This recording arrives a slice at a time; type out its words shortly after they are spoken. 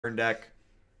deck.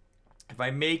 If I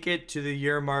make it to the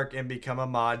year mark and become a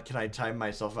mod, can I time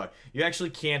myself out? You actually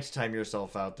can't time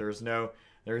yourself out. There's no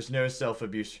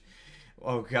self-abuse.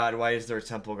 Oh god, why is there a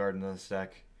Temple Garden in this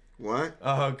deck? What?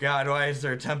 Oh god, why is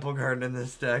there a Temple Garden in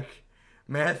this deck?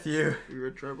 Matthew. You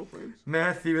read Tribal Flames?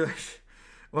 Matthew,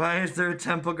 why is there a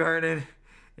Temple Garden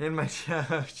in my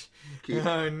couch? Keep.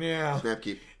 Oh no. Snap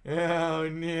keep. Oh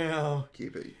no.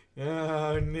 Keep it.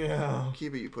 Oh no.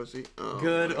 Keep it, you pussy. Oh,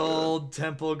 good old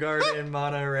Temple Garden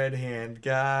mono red hand.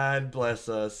 God bless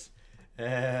us,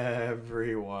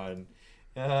 everyone.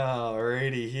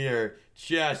 Alrighty here.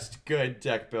 Just good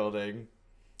deck building.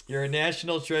 You're a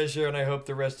national treasure, and I hope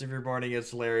the rest of your morning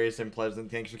is hilarious and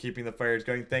pleasant. Thanks for keeping the fires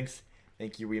going.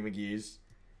 Thank you, Wee McGee's.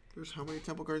 There's how many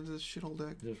Temple Gardens in this shithole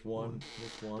deck? Just one.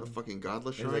 Just one. A fucking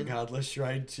Godless Shrine? There's a Godless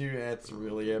Shrine, too. That's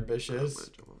really ambitious. I'm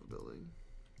gonna jump off a building.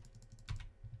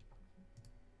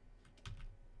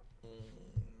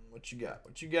 What you got?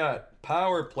 What you got?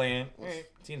 Power Plant.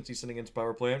 TNC sitting against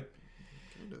Power Plant.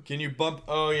 Kind of. Can you bump?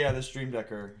 Oh, yeah, the Stream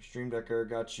Decker. Stream Decker,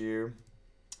 got you.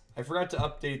 I forgot to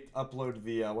upload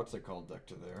the, what's it called deck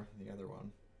to there? The other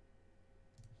one.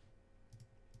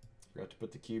 Forgot to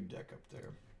put the cube deck up there.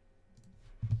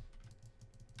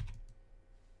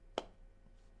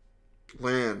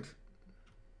 Land.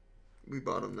 We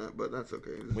bottomed that, but that's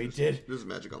okay. This is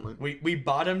Magic Online. We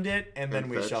bottomed it, and then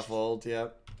we fetched. shuffled,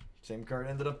 yep. Same card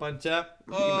ended up on top.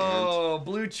 Remand. Oh,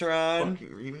 Blue Tron.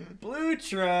 Fucking Remand. Blue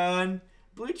Tron.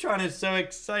 Blue Tron is so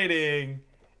exciting.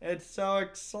 It's so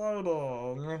exciting.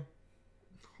 Oh,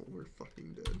 we're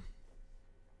fucking dead.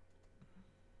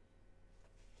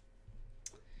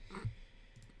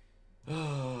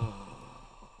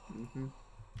 Mm-hmm.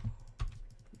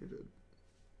 You're dead.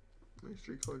 Nice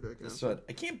 3-color deck. That's what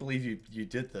I can't believe you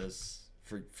did this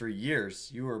for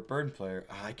years. You were a burn player.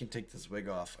 Oh, I can take this wig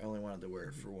off. I only wanted to wear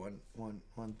it for one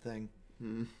thing.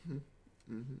 Mm-hmm.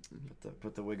 Mm-hmm.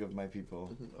 Put the wig of my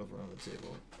people over on the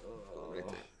table. Right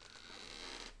there.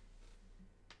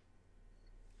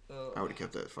 I would have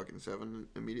kept that fucking 7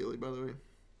 immediately, by the way.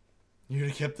 You would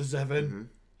have kept the 7? Mm-hmm.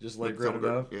 Just let it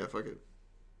go? Yeah, fuck it.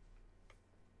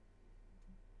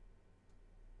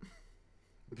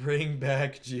 Bring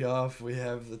back Geoff. We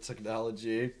have the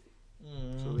technology.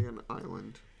 So they got an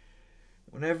island.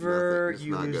 Whenever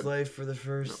you lose life for the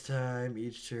first time,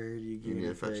 each turn you gain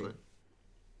a fetch thing. land.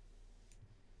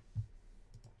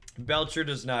 Belcher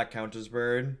does not count as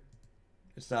burn.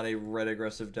 It's not a red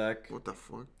aggressive deck. What the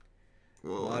fuck?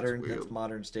 Well, That's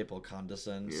modern staple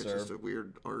condescends. Yeah, it's just a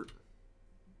weird art.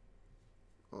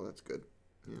 Oh, that's good.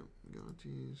 Yeah,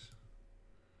 Gontis.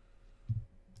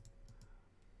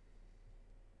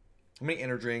 How many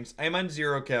inner drinks? I'm on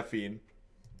 0 caffeine.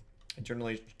 I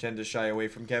generally tend to shy away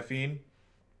from caffeine.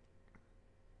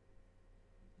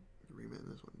 Remand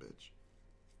this one, bitch.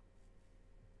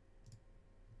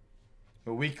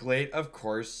 A week late, of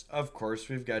course,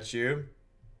 we've got you.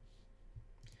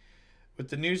 With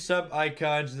the new sub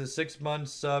icons, the 6-month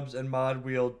subs, and mod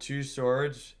wield 2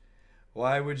 swords,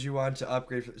 why would you want to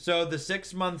upgrade? So the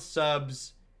 6-month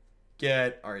subs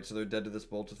get... Alright, so they're dead to this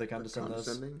bolt if they condescend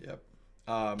this. Yep.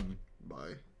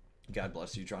 Bye. God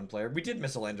bless you, Tron player. We did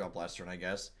miss a land drop last turn, I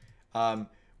guess.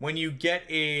 When you get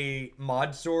a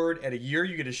mod sword at a year,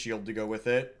 you get a shield to go with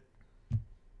it.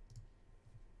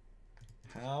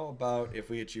 How about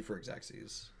if we hit you for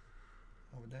Exaxes?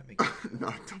 How would that make it?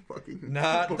 Not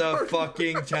the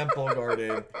fucking Temple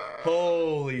Garden.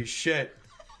 Holy shit.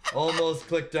 Almost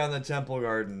clicked on the Temple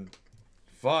Garden.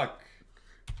 Fuck.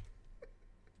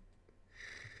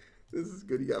 This is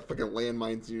good. You got fucking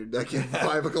landmines in your deck at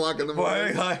 5 o'clock in the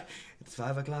morning. It's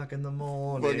 5 o'clock in the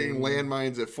morning. Fucking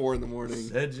landmines at 4 in the morning.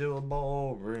 Schedule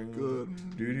boring. Good.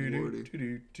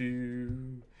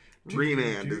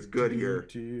 Remand is good here.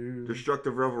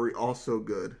 Destructive Revelry also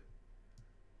good.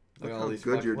 Look at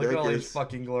all these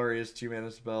fucking glorious 2-mana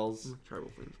spells.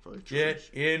 Tribal Flames probably Get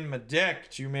in my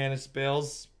deck, 2-mana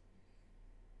spells.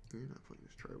 You're not playing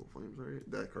this Tribal Flames,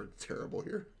 right? That card's terrible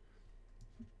here.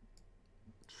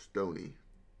 Stony.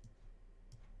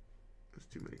 That's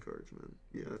too many cards, man.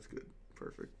 Yeah, that's good.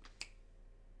 Perfect.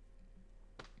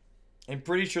 I'm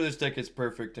pretty sure this deck is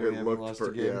perfect. And we haven't lost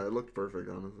a game. Yeah, it looked perfect,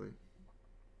 honestly.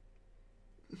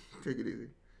 Take it easy.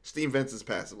 Steam Vents is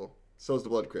passable. So is the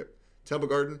Blood Crypt. Temple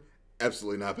Garden,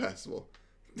 absolutely not passable.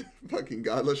 Fucking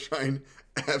Godless Shrine,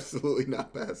 absolutely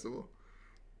not passable.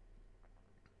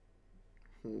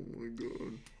 Oh my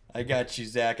god. I got you,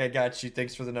 Zach. I got you.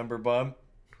 Thanks for the number bump.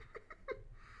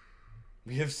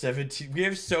 We have 17. We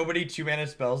have so many 2-mana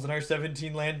spells in our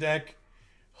 17 land deck.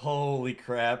 Holy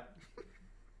crap.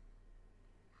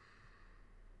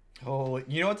 Holy.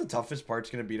 You know what the toughest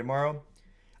part's going to be tomorrow?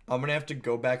 I'm going to have to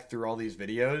go back through all these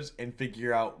videos and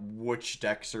figure out which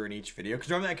decks are in each video. Because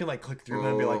normally I can like click through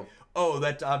them and be like, oh,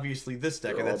 that's obviously this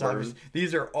deck. And that's obviously...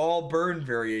 These are all burn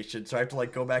variations. So I have to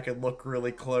like go back and look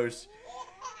really close.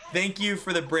 Thank you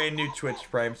for the brand new Twitch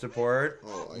Prime support.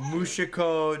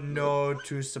 Mushiko no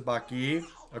Tsubaki,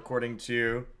 according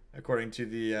to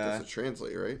the that's a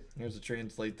translate, right? There's a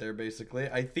translate there basically.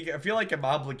 I feel like I'm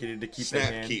obligated to keep Snap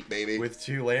the hand keep, baby. With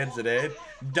 2 lands in it.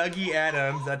 Dougie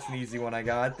Adams, that's an easy one I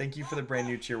got. Thank you for the brand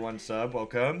new tier 1 sub.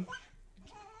 Welcome.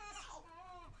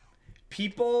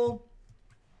 People,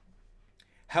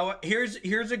 here's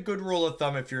a good rule of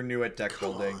thumb if you're new at deck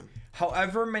building.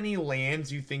 However many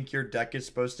lands you think your deck is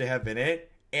supposed to have in it,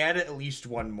 add at least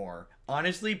 1 more.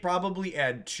 Honestly, probably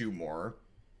add 2 more.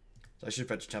 So I should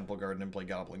fetch Temple Garden and play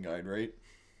Goblin Guide, right?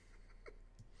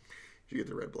 Did you get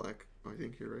the red-black? I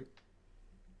think you're right.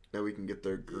 Now we can get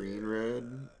their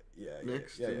green-red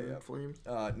next in Flames?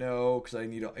 No, because I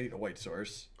need a white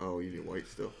source. Oh, you need white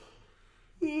still?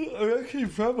 I actually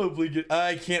probably get...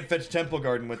 I can't fetch Temple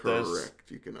Garden with this.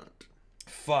 Correct, you cannot.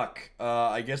 Fuck.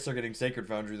 I guess they're getting Sacred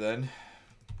Foundry then.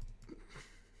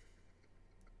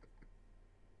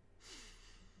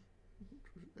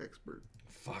 Expert.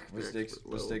 Fuck,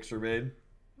 mistakes were made.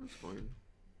 That's fine.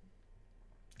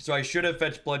 So I should have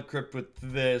fetched Blood Crypt with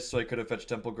this, so I could have fetched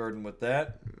Temple Garden with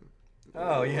that.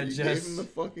 Yeah. Oh, yeah, you gave him the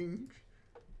fucking...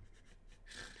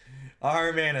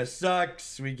 Our mana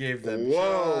sucks. We gave them...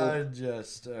 Whoa!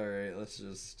 Alright, let's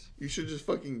just... You should just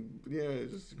fucking... Yeah,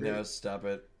 just... Great. No, stop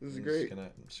it. This is great. I'm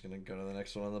just gonna go to the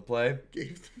next one on the play.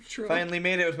 Gave them Tron. Finally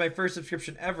made it. It was my first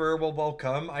subscription ever. Well,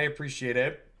 welcome. I appreciate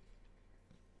it.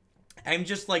 I'm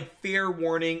just like, fair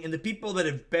warning, and the people that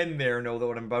have been there know that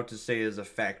what I'm about to say is a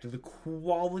fact. The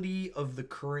quality of the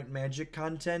current Magic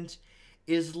content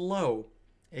is low.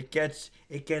 It gets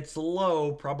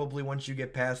low probably once you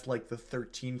get past like the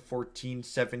 13, 14,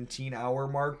 17 hour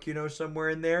mark, you know, somewhere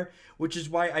in there, which is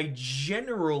why I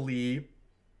generally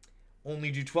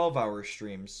only do 12-hour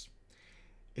streams.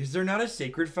 Is there not a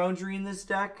Sacred Foundry in this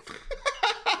deck?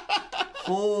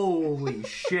 Holy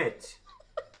shit.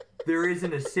 There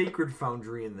isn't a Sacred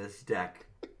Foundry in this deck.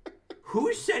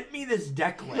 Who sent me this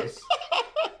deck list?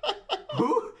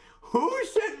 Who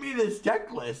sent me this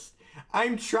deck list?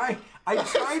 I try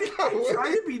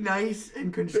to be nice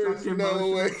and constructive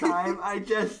most of the time.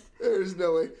 There's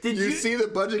no way. Did you see the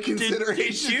budget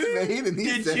considerations made in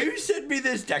these decks? Did you send me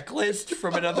this deck list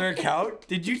from another account?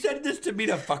 Did you send this to me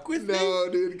to fuck with me? No,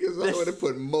 dude, because I would have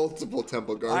put multiple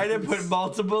Temple Gardens. I'd have put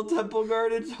multiple Temple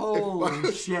Gardens?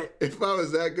 Holy shit. If I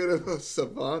was that good of a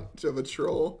savant of a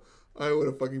troll, I would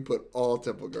have fucking put all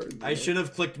Temple Gardens. I should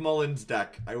have clicked Mullen's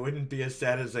deck. I wouldn't be as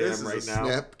sad as I am right now.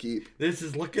 Snap keep.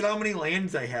 Look at how many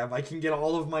lands I have. I can get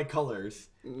all of my colors.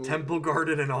 Temple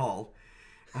Garden and all.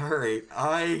 Alright,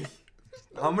 I'm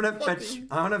gonna fetch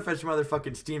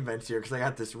motherfucking Steam Vents here because I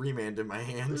got this Remand in my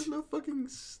hand. There's no fucking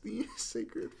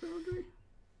Sacred Foundry.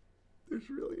 There's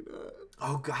really not.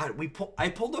 Oh god, I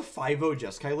pulled a 5-0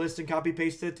 Jeskai list and copy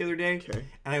pasted it the other day. Okay.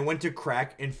 And I went to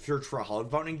crack and search for a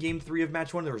Hallowed Fountain in game 3 of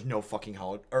match 1. There was no fucking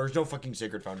there's no fucking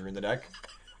Sacred Foundry in the deck.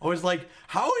 I was like,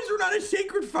 how is there not a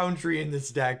Sacred Foundry in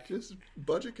this deck? Just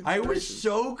budget consideration. I was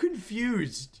so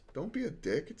confused. Don't be a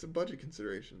dick. It's a budget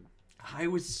consideration.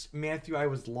 Matthew, I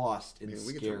was lost and scared.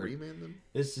 We get to remand them?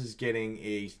 This is getting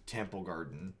a Temple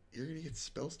Garden. You're going to get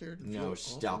spell snared? No,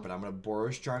 stop it. I'm going to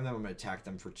Boros Charm them. I'm going to attack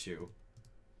them for 2.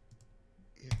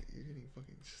 Yeah, you're getting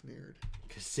fucking snared.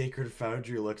 Because Sacred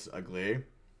Foundry looks ugly.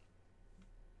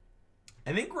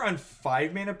 I think we're on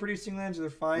 5 mana producing lands. Are there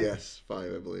 5? Yes,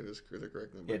 5, I believe, is the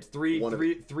correct number. Yeah, it's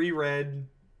 3 red.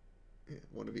 Yeah,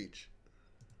 1 of each.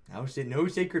 I say no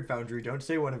Sacred Foundry. Don't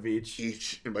say 1 of each.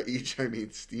 Each, and by each I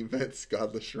mean Steam Vents,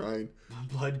 Godless Shrine,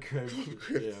 Blood Crypt,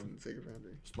 and Sacred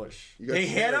Foundry. Smush. They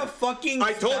had a fucking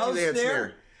I told you they had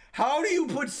snare. How do you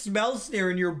put Smell Snare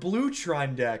in your blue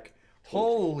Tron deck?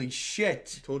 Holy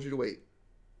shit! I told you to wait.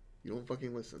 You don't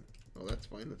fucking listen. Oh, that's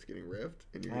fine. That's getting revved,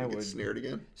 and you're gonna get snared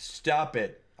again. Stop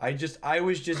it! I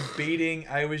was just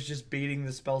baiting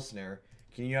the Spell Snare.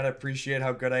 Can you not appreciate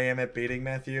how good I am at baiting,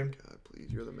 Matthew? God, please,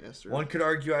 you're the master. One could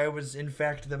argue I was, in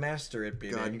fact, the master at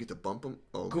baiting. God, you get to bump them?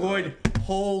 Oh, good. God.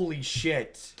 Holy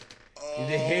shit. Oh,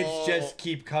 the hits just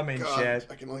keep coming, Chad.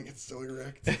 I can only get so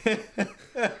erect.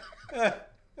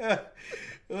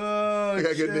 Oh, I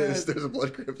got good news. There's a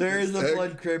Blood Crypt. There is a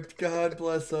Blood Crypt. God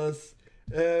bless us.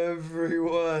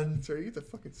 Everyone. So you get the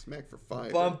fucking smack for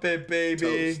 5. Bump it,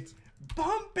 baby. Toast.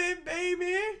 Bump it,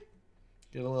 baby.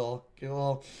 Get a little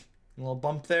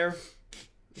bump there.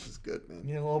 This is good, man.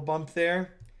 Get a little bump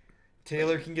there.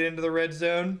 Taylor can get into the red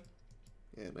zone.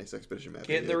 Yeah, nice expedition map.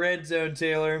 Get in the red zone,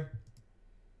 Taylor.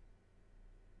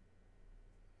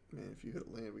 Man, if you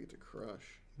hit land, we get to crush.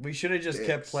 We should have just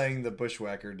kept playing the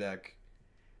Bushwhacker deck.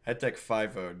 That deck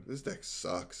 5-0'd. This deck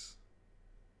sucks.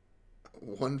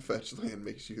 One fetch land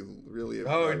makes you really...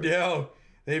 Oh, no.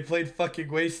 They played fucking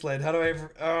Wasteland. How do I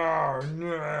ever... Oh,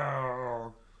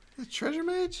 no. The Treasure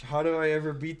Mage? How do I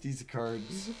ever beat these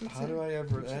cards? How do I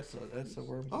ever... That's a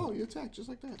worm. Oh, you attack just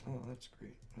like that. Oh, that's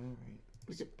great. All right.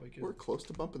 We're close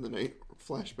to bumping the night.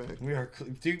 Flashback. We are...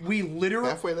 Dude, we literally...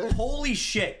 Halfway there? Holy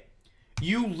shit.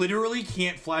 You literally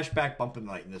can't flashback bumping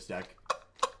the night in this deck.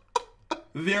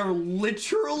 There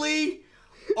literally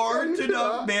aren't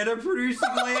enough mana producing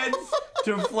lands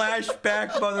to flashback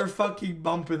motherfucking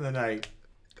bump in the night.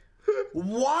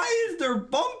 Why is there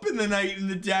bump in the night in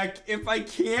the deck if I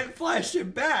can't flash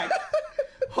it back?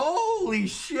 Holy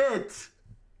shit.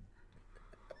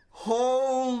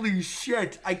 Holy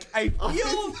shit. I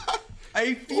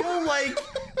feel like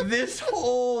this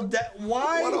whole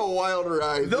why? What a wild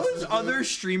ride! Those other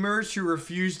streamers who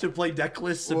refuse to play deck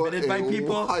lists submitted by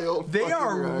people, they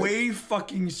are way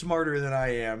fucking smarter than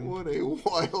I am. What a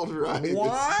wild ride!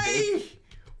 Why?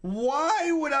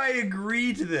 Why would I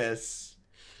agree to this?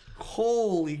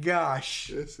 Holy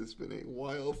gosh! This has been a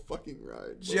wild fucking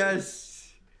ride.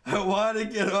 Just, I want to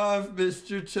get off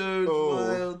Mr. Toad's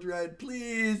wild ride,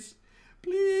 please,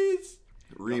 please.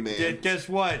 Remand. Guess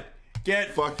what?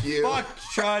 Fuck you. Fuck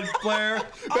Tron player.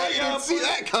 I didn't see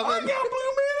that coming. I got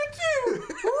blue mana too.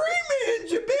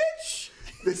 Remand, you bitch.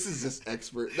 This is just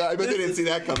expert. No, I bet they didn't see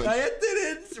that coming. I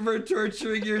didn't. For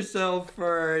torturing yourself for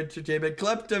our entertainment.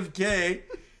 Kleptov K.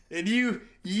 And you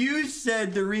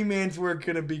said the remands weren't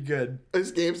going to be good.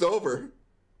 This game's over.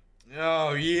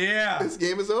 Oh, yeah. This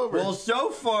game is over. Well, so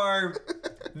far,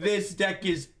 this deck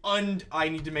is I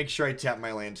need to make sure I tap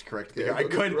my lands correctly. Yeah, I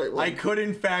could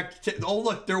in fact... Oh,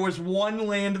 look, there was one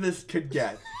land this could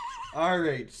get. All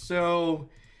right, so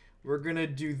we're going to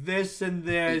do this and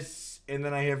this, and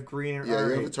then I have green and... Yeah,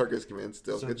 you have a target command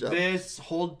still. So good job. This,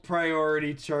 hold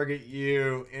priority, target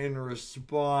you, in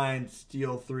response,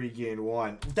 steal 3, gain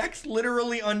 1. Deck's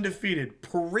literally undefeated.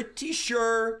 Pretty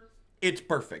sure... It's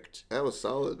perfect. That was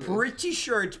solid. Man. Pretty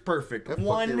sure it's perfect. That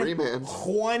 1-0.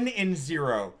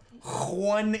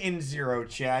 1-0,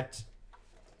 chat.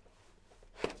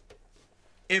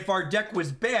 If our deck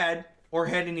was bad or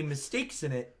had any mistakes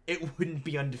in it, it wouldn't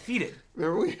be undefeated.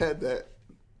 Remember we had that.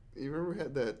 You remember we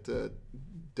had that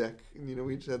deck? You know,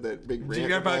 we just had that big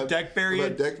rant about deck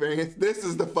variants. About deck variants. This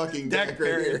is the fucking deck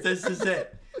variants. Right this is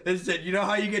it. This is it. You know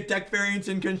how you get deck variants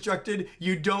in Constructed?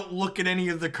 You don't look at any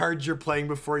of the cards you're playing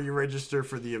before you register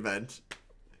for the event.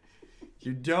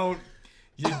 You don't.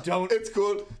 It's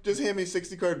cool. Just hand me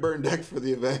 60 card burn deck for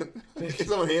the event. If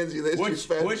someone hands you this,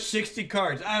 which 60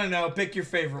 cards? I don't know. Pick your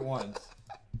favorite ones.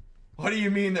 What do you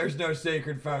mean there's no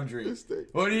Sacred Foundry?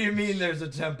 What do you mean there's a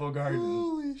Temple Garden?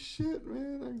 Holy shit,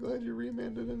 man. I'm glad you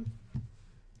remanded him.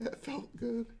 That felt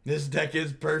good. This deck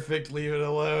is perfect. Leave it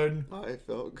alone. I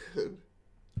felt good.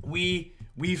 We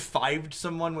 5'd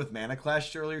someone with Mana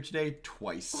Clash earlier today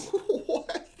twice.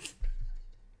 What?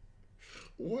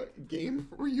 What game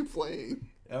were you playing?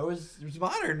 It was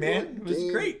modern, man. It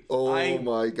was great. Oh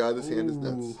my god, this hand is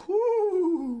nuts.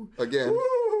 Again,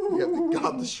 we have the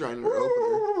Godless Shrine in our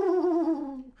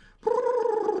opener.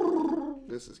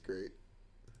 This is great.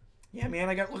 Yeah, man,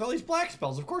 look at all these black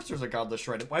spells. Of course there's a Godless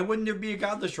Shrine. Why wouldn't there be a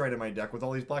Godless Shrine in my deck with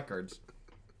all these black cards?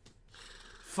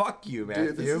 Fuck you, Matthew.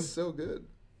 Dude, this is so good.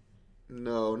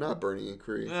 No, not Burning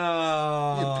Inquiry.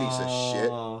 Oh. You piece of shit.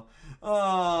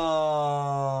 Oh.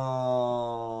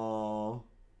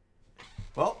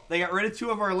 Well, they got rid of 2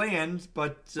 of our lands,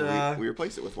 but... we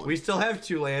replaced it with 1. We still have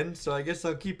 2 lands, so I guess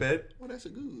I'll keep it. Well, that's a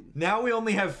good. Now we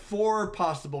only have 4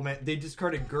 possible... They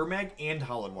discarded Gurmag and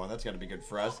Holland 1. That's got to be good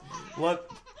for us.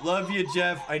 Love you,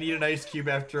 Jeff. I need an ice cube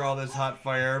after all this hot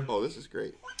fire. Oh, this is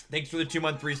great. Thanks for the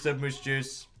 2-month resub, Moose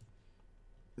Juice.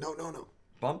 No.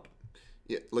 Bump?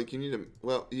 Yeah, like you need to...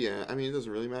 Well, yeah, I mean, it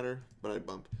doesn't really matter, but I'd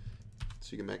bump.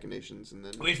 So you can Machinations and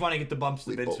then... We just want to get the bumps to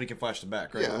the bin so we can flash them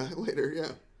back, right? Yeah, later, yeah.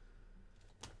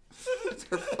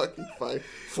 There are fucking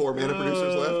 4 mana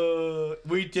producers left.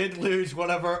 We did lose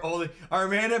one of our only... Our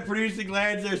mana producing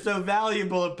lands are so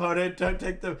valuable, opponent. Don't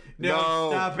take them...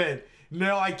 No, stop it.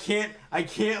 No, I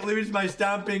can't lose my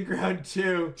Stomping Ground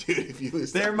too. Dude, if you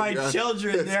lose They're my ground,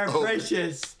 children. They're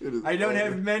precious. I don't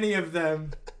have many of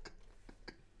them.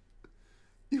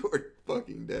 You are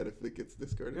fucking dead if it gets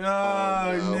discarded.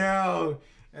 Oh, no.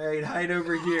 All right, hide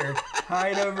over here.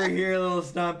 Hide over here, little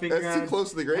Stomping Ground. That's too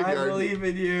close to the graveyard. I believe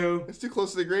in you. It's too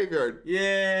close to the graveyard.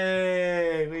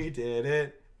 Yay! We did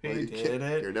it. We did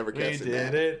it. You're never casting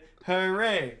that. We did it.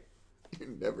 Hooray! You're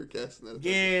never casting that.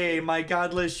 Yay, my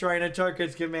Godless Shrine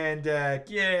Atarka's command deck.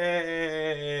 Yay.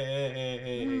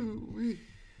 Ooh-wee.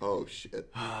 Oh, shit.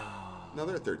 Now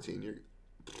they're at 13. You're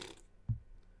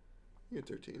at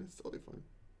 13. It's totally fine.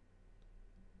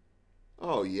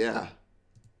 Oh, yeah.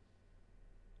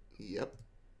 Yep.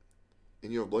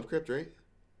 And you have Blood Crypt, right?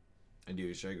 I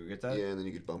do. Should I go get that? Yeah, and then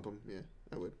you could bump them. Yeah,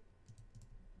 I would.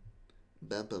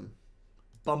 Bump them.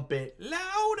 Bump it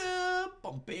louder.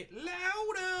 Bump it louder.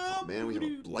 Oh, man, we have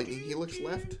a Lightning Helix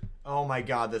left. Oh my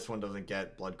god, this one doesn't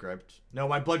get Blood Crypt. No,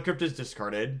 my Blood Crypt is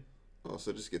discarded. Oh,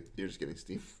 so you're just getting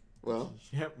Steam. Well.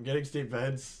 Yep, I'm getting Steam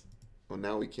Feds. Well,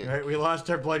 now we can't. Right, we lost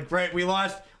our Blood Crypt. We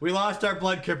lost our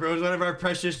Blood Crypt. It was one of our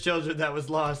precious children that was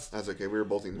lost. That's okay. We were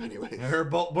bolting them anyway.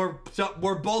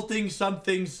 We're bolting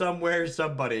something somewhere,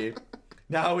 somebody.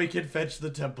 Now we can fetch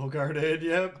the Temple Garden.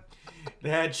 Yep.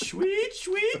 That sweet,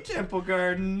 sweet Temple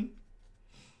Garden.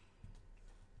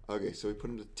 Okay, so we put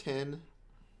them to 10.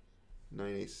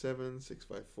 9, 8, 7, 6,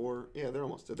 5, 4. Yeah, they're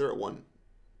almost dead. They're at 1.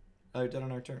 Oh, they're dead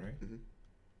on our turn, right? Mm-hmm.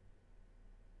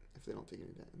 If they don't take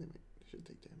any damage, they should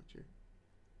take damage here.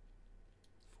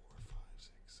 4, 5,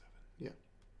 6, 7. Yeah.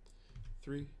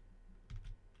 3,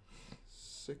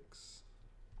 6.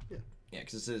 Yeah. Yeah,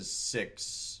 because this is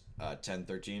 6, 10,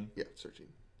 13. Yeah, 13.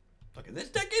 Okay, this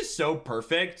deck is so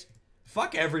perfect.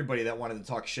 Fuck everybody that wanted to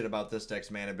talk shit about this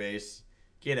deck's mana base.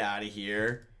 Get out of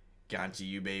here. Gonti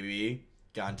you, baby.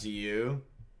 Gonti you.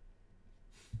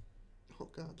 Oh,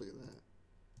 God, look at that.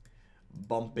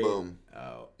 Bump it. Boom.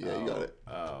 Oh. Yeah, you got it.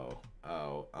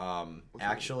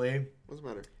 Actually. What's the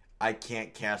matter? I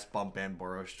can't cast Bump and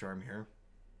Boros Charm here.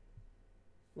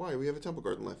 Why? We have a Temple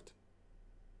Garden left.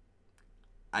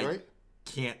 I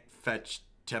can't fetch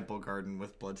Temple Garden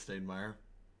with Bloodstained Mire.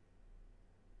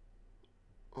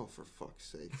 Oh, for fuck's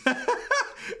sake.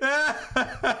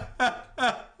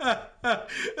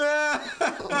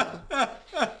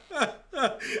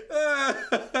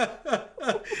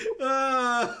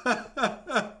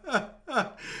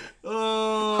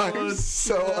 I'm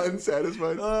so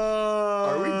unsatisfied.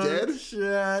 Are we dead?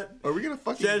 Shit. Are we gonna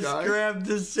fucking die? Just grab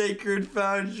the Sacred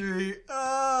Foundry.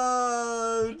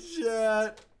 Oh,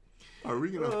 shit. Are we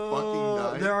gonna fucking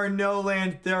die? There are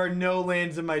no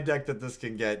lands in my deck that this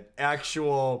can get.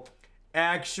 Actual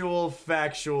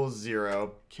factual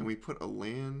 0. Can we put a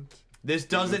land? This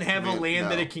doesn't have a land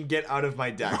that it can get out of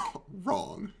my deck. No,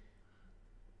 wrong.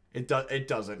 It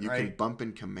doesn't. You right? can bump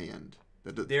and command.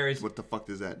 There is. What the fuck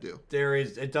does that do?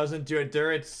 It doesn't do it.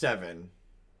 They're at 7.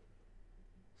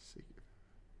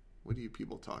 What are you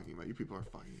people talking about? You people are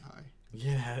fucking high.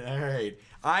 Yeah, alright.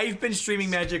 I've been streaming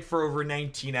Magic for over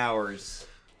 19 hours.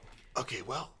 Okay,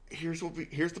 well, here's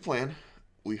the plan.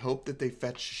 We hope that they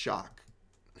fetch Shock.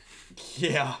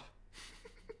 Yeah.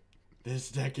 This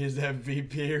deck is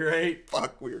MVP, right?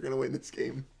 Fuck, we were gonna win this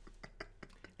game.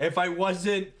 If I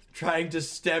wasn't trying to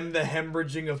stem the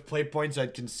hemorrhaging of play points,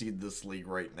 I'd concede this league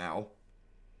right now.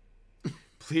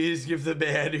 Please give the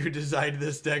man who designed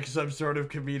this deck some sort of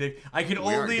comedic. I can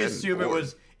only assume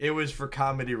it was for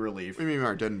comedy relief. What do you mean we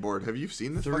aren't dead and bored? Have you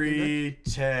seen this? 3,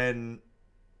 10.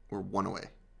 We're 1 away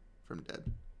from dead.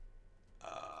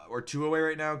 We're 2 away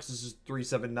right now because this is 3,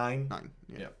 7, 9. 9.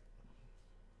 Yeah. Yep.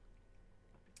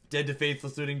 Dead to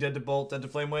Faithless Looting, dead to Bolt, dead to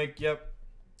Flamewake. Yep.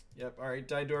 All right,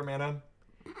 died to our mana.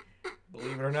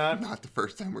 Believe it or not. Not the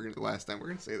last time we're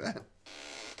gonna say that.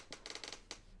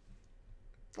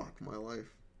 Fuck my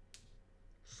life.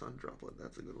 Sun Droplet,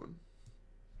 that's a good one.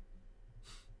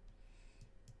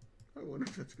 I wonder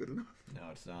if that's good enough. No,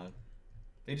 it's not.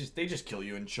 They just kill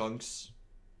you in chunks.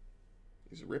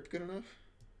 Is Rip good enough?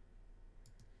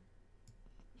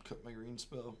 Cut my green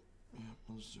spell. Yeah,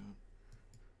 let's do it.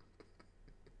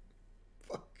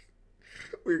 Fuck.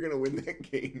 We were gonna win that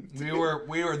game. They were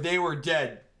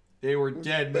dead. They were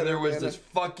dead. And then there was this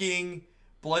fucking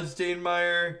Bloodstained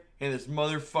Mire and this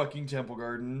motherfucking Temple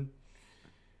Garden.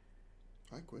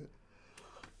 I quit.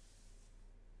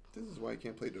 This is why I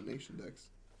can't play donation decks.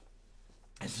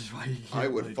 This is why you can't I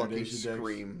would play fucking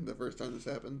scream the first time this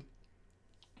happened.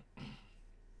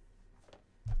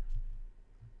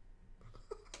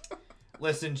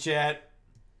 Listen, chat.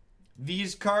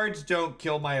 These cards don't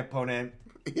kill my opponent.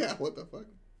 Yeah, what the fuck?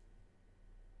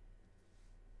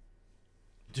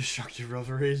 Destructive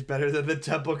Revelry is better than the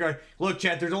Temple Guard. Look,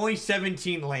 chat, there's only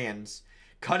 17 lands.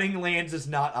 Cutting lands is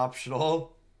not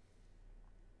optional.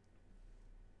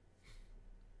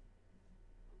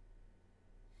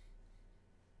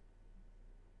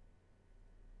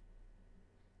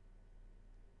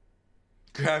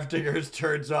 Grafdigger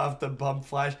turns off the bump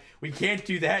flash. We can't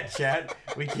do that, chat.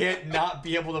 We can't not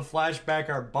be able to flash back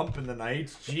our bump in the night.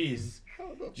 Jeez.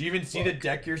 How Do you even see the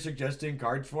deck you're suggesting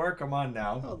cards for? Come on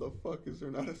now. How the fuck is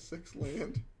there not a 6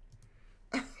 land?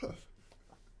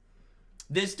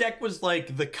 This deck was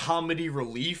like the comedy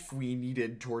relief we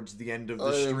needed towards the end of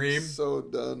the stream. I'm so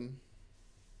done.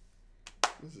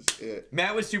 This is it.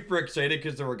 Matt was super excited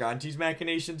because there were Gonti's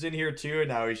Machinations in here too, and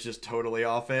now he's just totally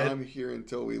off it. I'm here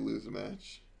until we lose a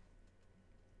match.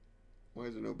 Why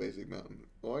is there no basic mountain?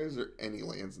 Why is there any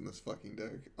lands in this fucking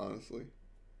deck, honestly?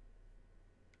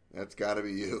 That's gotta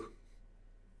be you.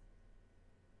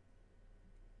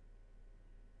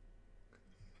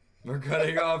 We're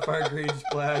cutting off our green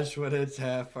splash when it's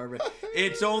half our...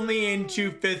 It's only in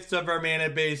 2/5 of our mana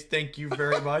base. Thank you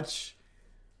very much.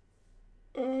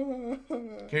 Can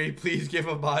you please give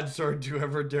a mod sword to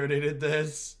whoever donated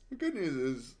this? The good news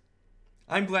is...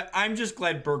 I'm just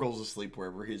glad Burgle's asleep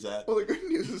wherever he's at. Well, the good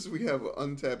news is we have an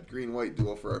untapped green-white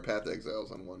duel for our Path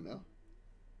Exiles on 1 now.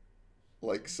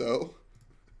 Like so.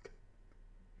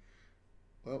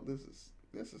 Well, this is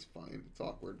fine. It's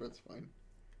awkward, but it's fine.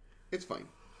 It's fine.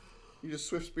 You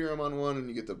just Swiftspear them on 1 and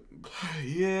you get to...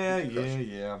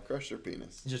 Yeah. Crush their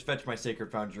penis. Just fetch my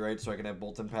Sacred Foundry, right? So I can have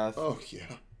Bolton Path. Oh, yeah.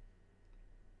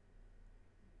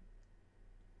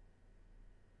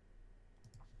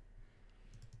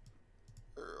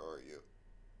 Where are you?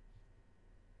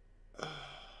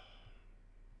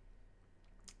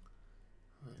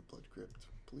 Alright, Blood Crypt.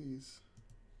 Please.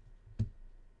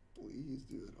 Please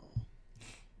do it all.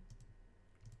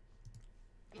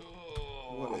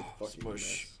 Oh, what a fucking smush.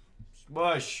 mess.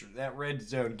 Smush. That red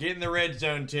zone. Get in the red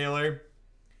zone, Taylor.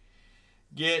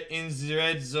 Get in the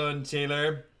red zone,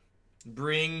 Taylor.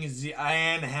 Bring the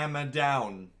iron hammer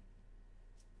down.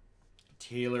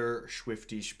 Taylor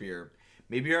Swiftspear.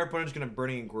 Maybe our opponent's going to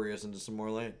Burning Inquiry us into some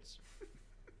more lanes.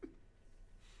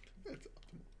 That's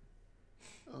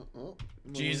optimal.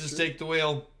 Jesus, take the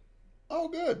wheel. Oh,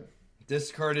 good.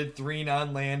 Discarded 3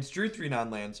 non-lands. Drew 3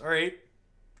 non-lands. All right.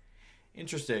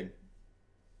 Interesting.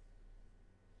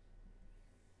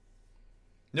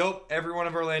 Nope. Every one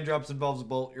of our land drops involves a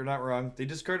bolt. You're not wrong. They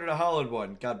discarded a hollowed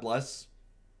one. God bless.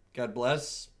 God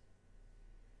bless.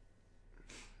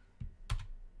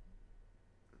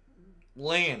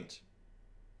 Land.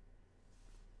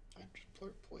 I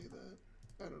just play that.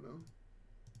 I don't know.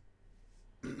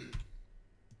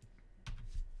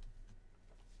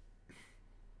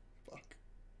 Fuck.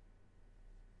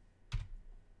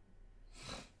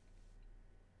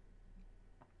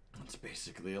 That's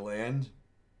basically a land.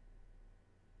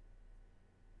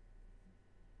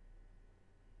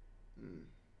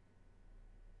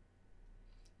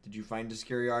 Did you find a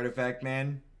scary artifact,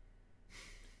 man?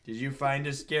 Did you find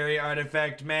a scary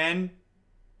artifact, man?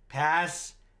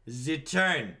 Pass the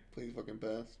turn. Please fucking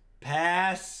pass.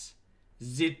 Pass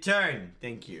the turn.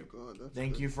 Thank you. God, that's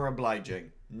Thank you for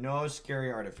obliging. No scary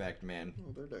artifact, man.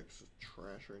 Oh, their deck's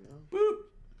trash right now. Boop.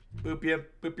 Boop you.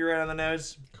 Boop you right on the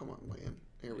nose. Come on, land.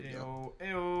 Here we go.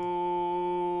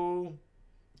 Ew.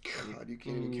 God, you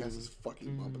can't even cast this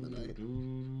fucking bump in the night.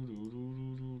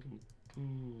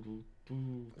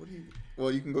 What do you...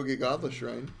 Well, you can go get Godless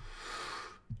Shrine.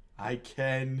 I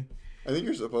can. I think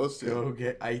you're supposed to. Go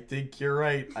get... I think you're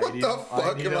right. What the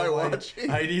fuck am I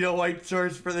watching? I need a white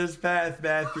source for this path,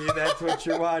 Matthew. That's what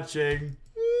you're watching.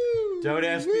 Don't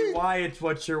ask me why it's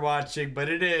what you're watching, but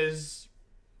it is.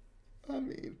 I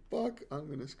mean, fuck. I'm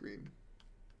gonna scream.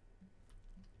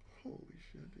 Holy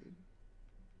shit, dude.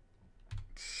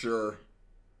 Sure.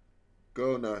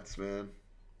 Go nuts, man.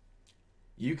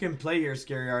 You can play your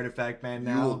scary artifact, man,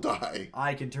 now. You will die.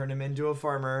 I can turn him into a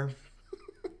farmer.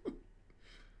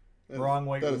 Wrong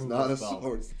white That is removal not a spell.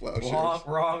 Sword to Plowshares.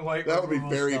 Wrong white That would be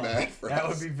removal very spell. bad for us. That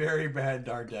would be very bad in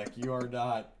our deck. You are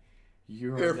not.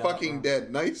 You're fucking wrong.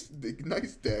 dead. Nice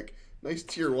deck. Nice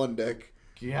tier 1 deck.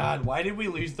 God, why did we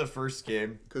lose the first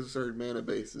game? Because our mana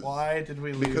bases. Why did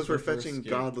we lose Because we're the first fetching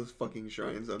game? Godless fucking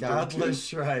Shrines on Godless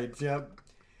Shrines, yep.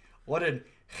 What an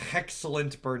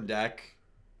excellent burn deck.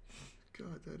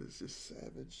 God, that is just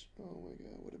savage. Oh my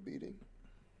god, what a beating.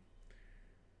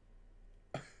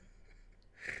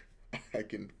 I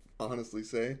can honestly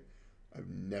say I've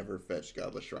never fetched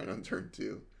Godless Shrine on turn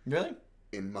 2. Really?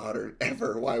 In Modern,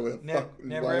 ever. Why would Never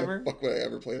the fuck would I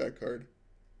ever play that card?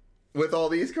 With all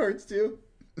these cards too?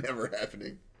 Never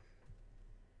happening.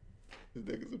 This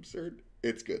deck is absurd.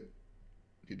 It's good.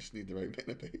 You just need the right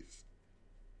mana base.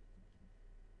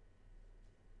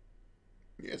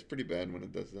 Yeah, it's pretty bad when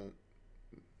it does that.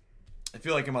 I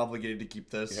feel like I'm obligated to keep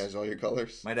this. It has all your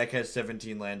colors. My deck has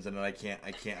 17 lands in it. I can't.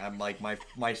 I'm like,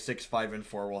 my 6, 5, and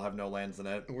 4 will have no lands in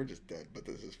it. We're just dead, but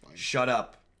this is fine. Shut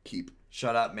up. Keep.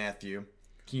 Shut up, Matthew.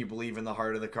 Can you believe in the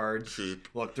heart of the cards? Keep.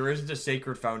 Look, there isn't a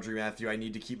Sacred Foundry, Matthew. I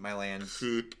need to keep my lands.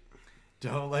 Keep.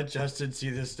 Don't let Justin see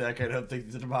this deck. I don't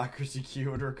think the Democracy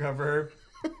Q would recover.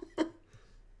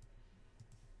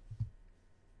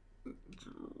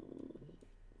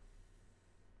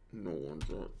 No one's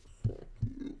on. Fuck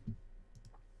you.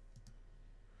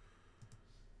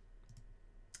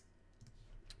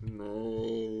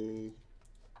 No.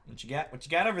 What you got? What you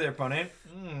got over there, opponent?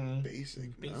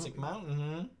 Basic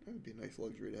mountain. That would be a nice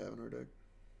luxury to have in our deck.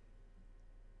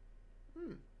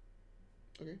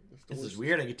 Okay. This is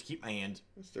weird. I get to keep my hand.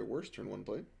 That's their worst turn 1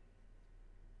 play.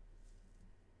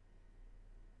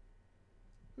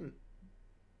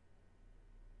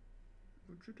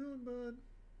 What you doing, bud?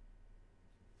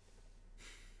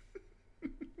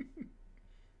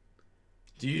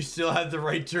 Do you still have the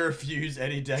right to refuse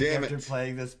any deck after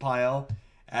playing this pile?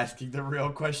 Asking the real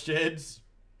questions.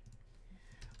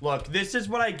 Look, this is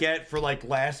what I get for like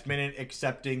last minute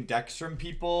accepting decks from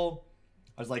people.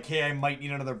 I was like, hey, I might need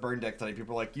another burn deck tonight.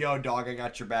 People are like, yo, dog, I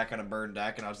got your back on a burn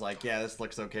deck. And I was like, yeah, this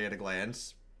looks okay at a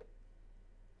glance.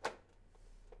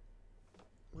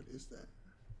 What is that?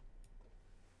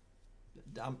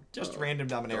 Just random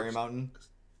Dominaria Mountain.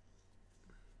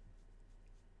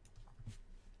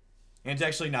 And it's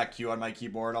actually not Q on my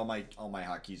keyboard. All my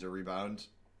hotkeys are rebound.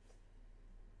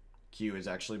 Q is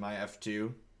actually my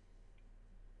F2.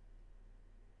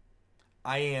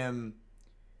 I am...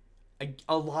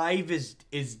 Alive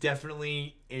is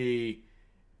definitely a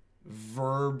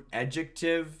verb,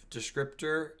 adjective,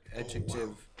 descriptor,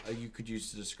 adjective you could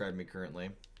use to describe me currently.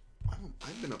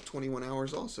 I've been up 21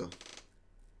 hours also.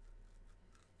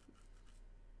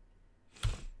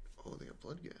 Oh, they got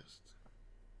Bloodghast.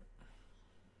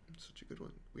 That's such a good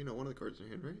one. We know one of the cards in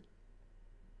your hand,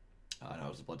 right? No, it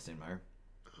was a Bloodstained Mire.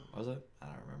 Oh. Was it? I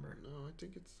don't remember. No, I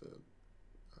think it's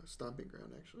Stomping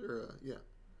Ground, actually. Or, yeah.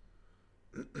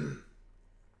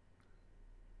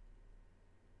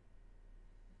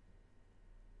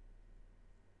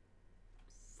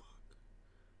 Fuck.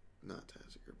 Not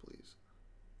Tasigur, please.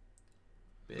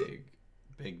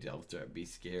 Big delve threat. Be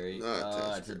scary.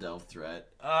 It's a delve threat.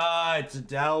 It's a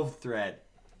delve threat.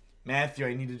 Matthew,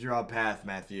 I need to draw a path,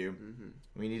 Matthew.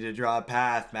 We need to draw a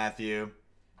path, Matthew.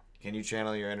 Can you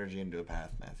channel your energy into a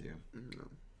path, Matthew? No.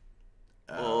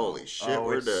 Holy shit,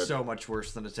 we're it's dead. So much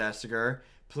worse than a Tasigur.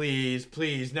 Please,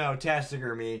 please, no,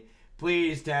 Tasigur me.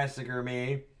 Please, Tasigur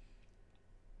me.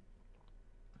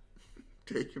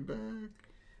 Take it back.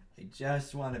 I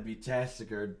just want to be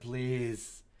Tastigured,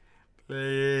 please.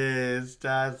 Please,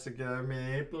 Tasigur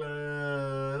me,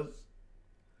 please.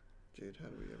 Jade, how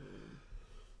do we ever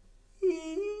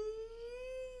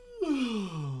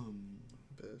win?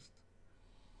 Best.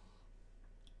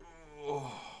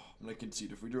 Oh, I'm going to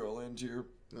concede if we draw a land here.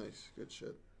 Nice, good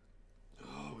shit.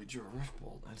 Oh, we drew a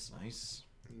Riftbolt. That's nice.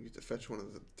 You get to fetch one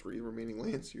of the 3 remaining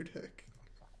lands to your deck.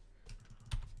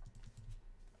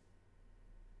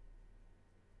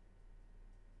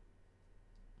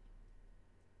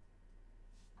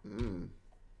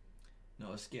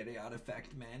 No scary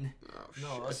artifact, man. Oh,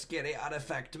 no shit. Scary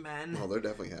artifact, man. Oh, they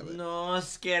definitely have it. No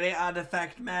scary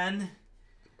artifact, man.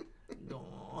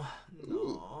 No.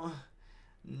 No.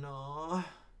 No.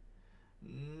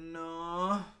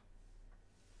 No.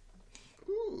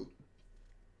 Ooh.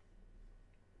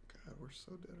 God, we're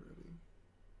so dead already.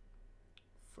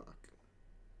 Fuck.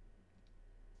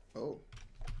 Oh.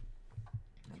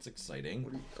 That's exciting.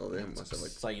 What do you, oh, they must have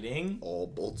like exciting. All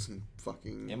bolts and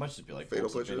fucking. It must just be like fatal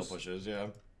bolts and pushes. Fatal pushes, yeah.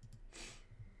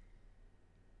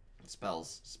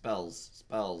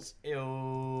 Spells. Ew.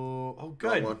 Oh,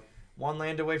 good. One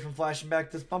land away from flashing back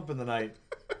this bump in the night.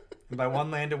 And by one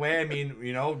land away, I mean,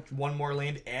 you know, one more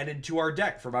land added to our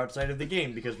deck from outside of the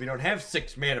game because we don't have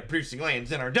 6 mana producing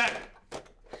lands in our deck.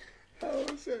 How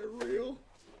is that real?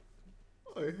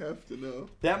 I have to know.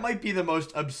 That might be the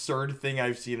most absurd thing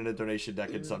I've seen in a donation deck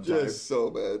in some time. Just so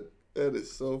bad. That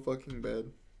is so fucking bad.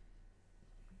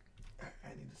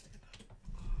 I need to stand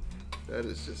up. That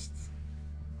is just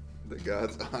the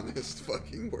God's honest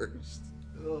fucking worst.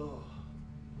 Oh.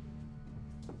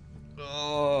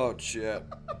 Oh, shit.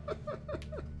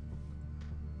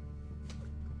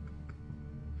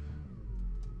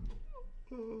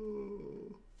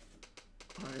 Oh.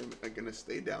 I'm gonna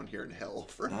stay down here in hell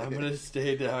for a minute. I'm gonna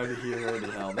stay down here in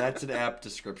hell. That's an apt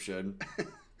description.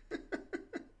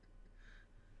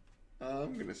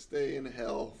 I'm gonna stay in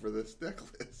hell for this deck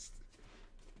list.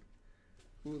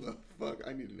 Who the fuck?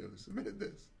 I need to know who submitted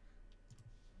this.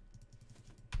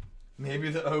 Maybe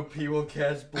the OP will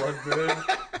cast Blood Moon.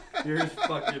 Here's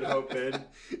fucking hoping.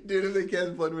 Dude, if they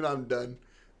cast Blood Moon, I'm done.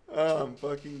 Oh, I'm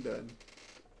fucking done.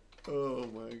 Oh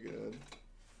my god.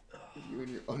 You and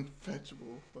your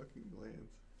unfetchable fucking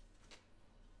lands.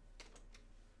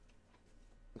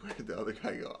 Where did the other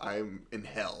guy go? I'm in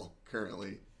hell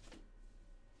currently.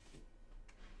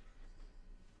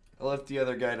 I left the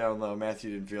other guy down low.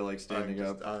 Matthew didn't feel like standing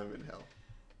up. I'm in hell.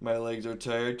 My legs are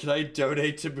tired. Can I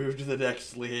donate to move to the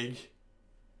next league?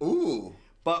 Ooh.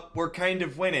 But we're kind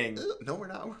of winning. No, we're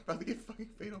not. We're about to get fucking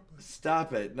fatal.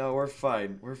 Stop it. No, we're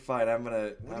fine. We're fine. I'm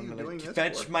gonna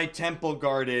fetch my Temple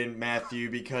Garden, Matthew,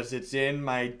 because it's in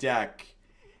my deck.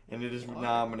 And it is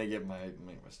now I'm gonna get my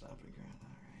Stomping Ground.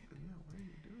 Alright. Yeah, why are you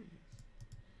doing this?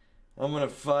 I'm gonna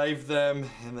 5 them,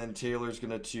 and then Taylor's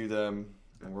gonna 2 them,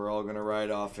 and we're all gonna ride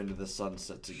off into the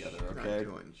sunset together, okay?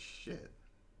 Not doing shit.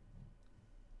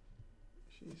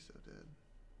 She's so dead.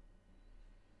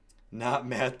 Not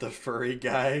Matt the furry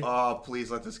guy. Oh,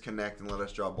 please let this connect and let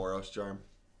us draw Boros Charm.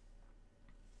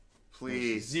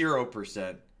 Please.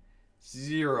 0%.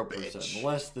 0%. Bitch.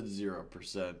 Less than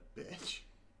 0%. Bitch.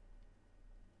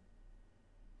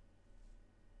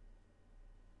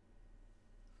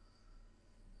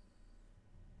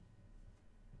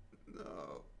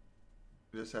 No.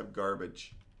 Just have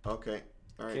garbage. Okay.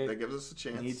 Alright, okay. That gives us a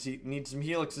chance. Need some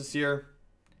helixes here.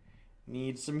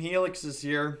 Need some helixes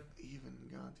here. Even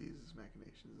Gonti's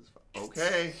Machinations is fine.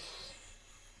 Okay.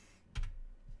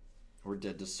 We're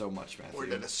dead to so much, Matthew. We're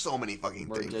dead to so many fucking things.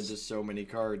 We're dead to so many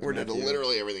cards, We're dead to Matthew.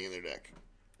 literally everything in their deck.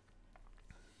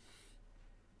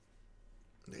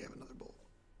 They have another bolt.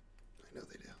 I know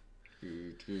they do.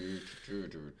 You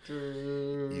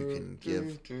can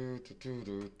give 2,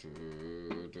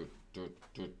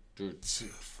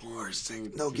 4,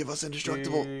 6. No, give us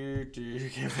indestructible.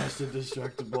 Give us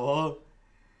indestructible.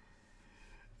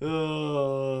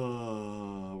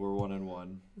 Oh, we're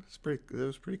 1-1.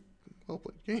 Those pretty well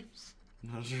played games.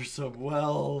 Those are some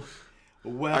well. I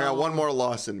got one more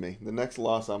loss in me. The next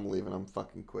loss, I'm leaving. I'm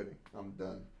fucking quitting. I'm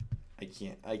done. I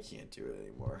can't do it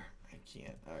anymore. I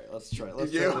can't. All right, let's try.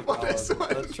 Let's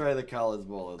try the college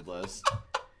bullet list.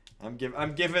 I'm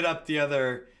giving up the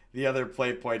other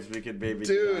play points we could maybe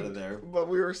get out of there. But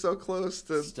we were so close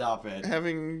to stop it.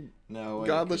 Having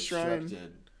Godless Shrine.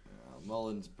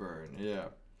 Mullins burn. Yeah.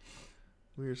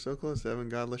 We were so close to having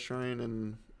Godless Shrine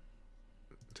and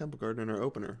Temple Garden in our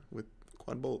opener with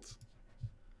quad bolts.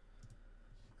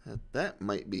 That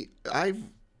might be. I've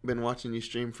been watching you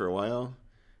stream for a while,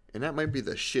 and that might be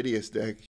the shittiest deck